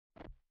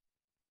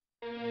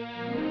Kate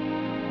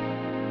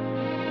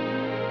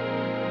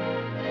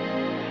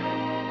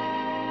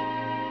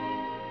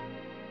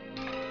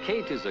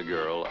is a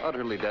girl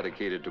utterly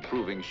dedicated to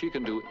proving she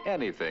can do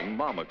anything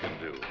Mama can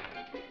do.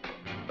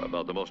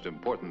 About the most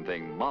important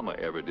thing Mama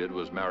ever did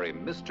was marry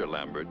Mr.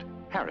 Lambert,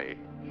 Harry.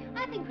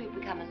 I think we've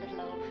become a little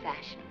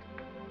old-fashioned.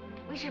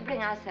 We should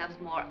bring ourselves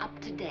more up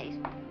to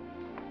date.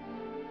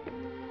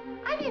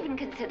 I've even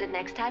considered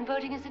next time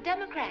voting as a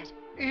Democrat.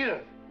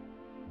 Edith,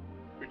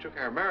 we took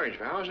our marriage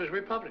vows as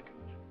Republicans.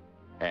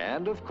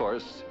 And, of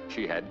course,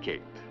 she had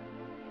Kate.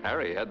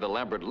 Harry had the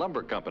Lambert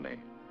Lumber Company.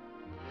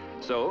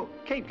 So,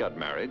 Kate got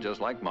married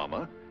just like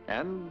Mama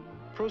and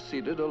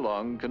proceeded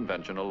along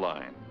conventional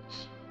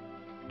lines.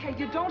 Kate,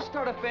 you don't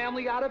start a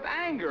family out of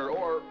anger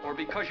or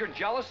because you're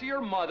jealous of your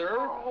mother,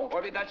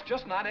 or that's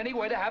just not any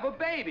way to have a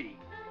baby.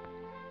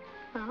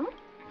 Well,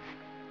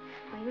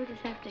 you'll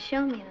just have to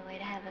show me the way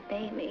to have a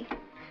baby.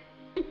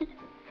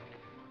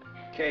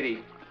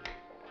 Katie,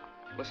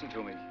 listen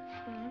to me.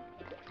 Hmm?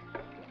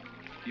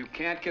 You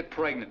can't get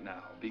pregnant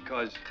now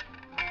because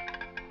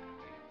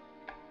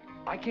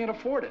I can't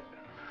afford it.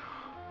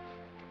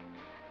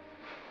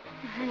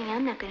 Well, honey,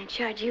 I'm not going to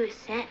charge you a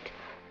cent.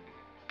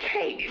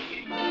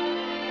 Katie!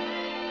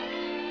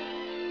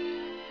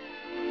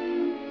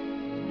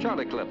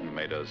 Charlie Clinton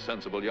made a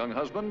sensible young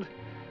husband.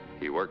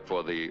 He worked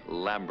for the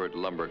Lambert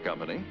Lumber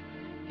Company.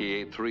 He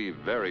ate 3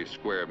 very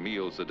square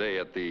meals a day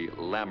at the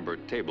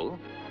Lambert table.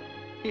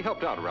 He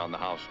helped out around the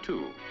house,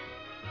 too.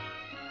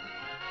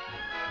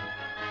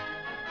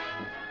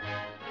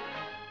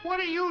 What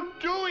are you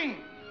doing?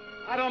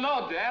 I don't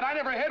know, Dad. I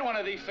never had one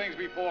of these things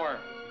before.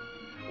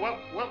 Well,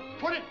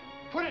 put it.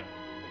 Well,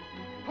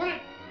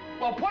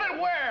 put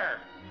it where?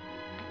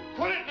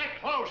 Put it in the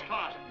clothes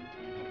closet.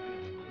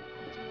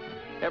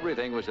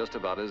 Everything was just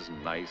about as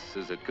nice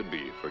as it could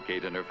be for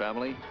Kate and her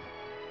family,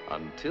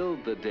 until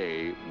the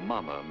day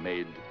Mama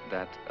made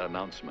that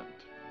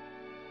announcement.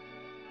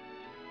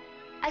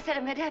 I said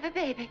I'm going to have a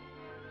baby.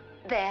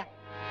 There.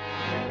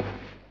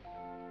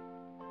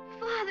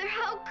 Father,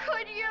 how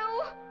could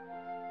you?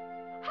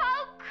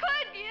 How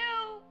could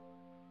you?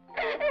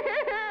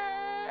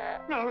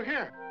 Now, look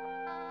here.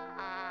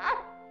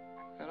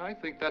 And I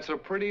think that's a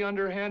pretty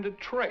underhanded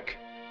trick.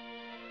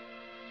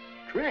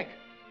 Trick?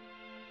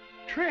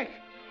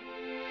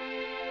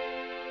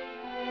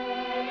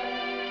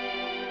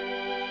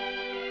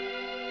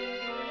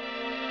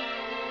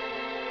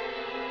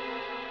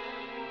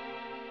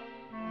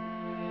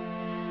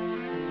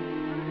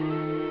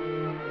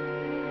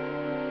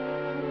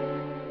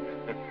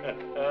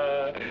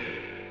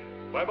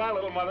 Bye-bye,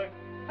 little mother.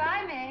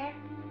 Bye, Mayor.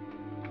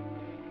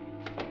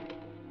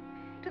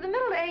 To the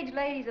middle-aged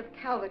ladies of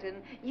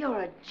Calverton,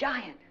 you're a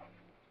giant.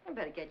 You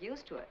better get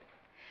used to it.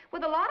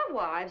 With a lot of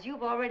wives,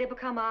 you've already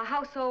become a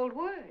household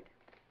word.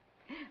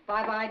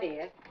 Bye-bye,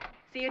 dear.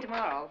 See you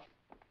tomorrow.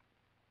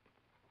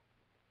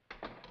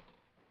 I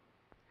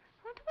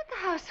wonder what the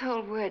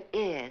household word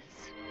is.